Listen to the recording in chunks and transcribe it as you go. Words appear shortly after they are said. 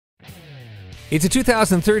It's a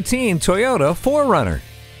 2013 Toyota 4Runner.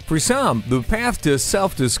 For some, the path to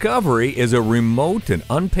self-discovery is a remote and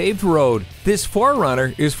unpaved road. This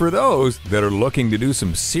 4Runner is for those that are looking to do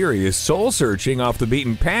some serious soul-searching off the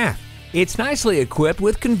beaten path. It's nicely equipped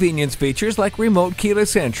with convenience features like remote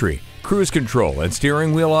keyless entry, cruise control, and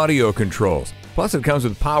steering wheel audio controls. Plus, it comes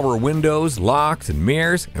with power windows, locks, and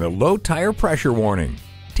mirrors, and a low tire pressure warning.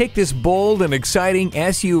 Take this bold and exciting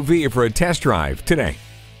SUV for a test drive today.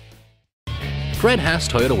 Fred Haas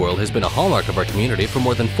Toyota World has been a hallmark of our community for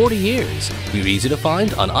more than 40 years. We're easy to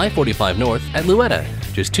find on I-45 North at Louetta,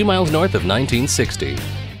 just 2 miles north of 1960.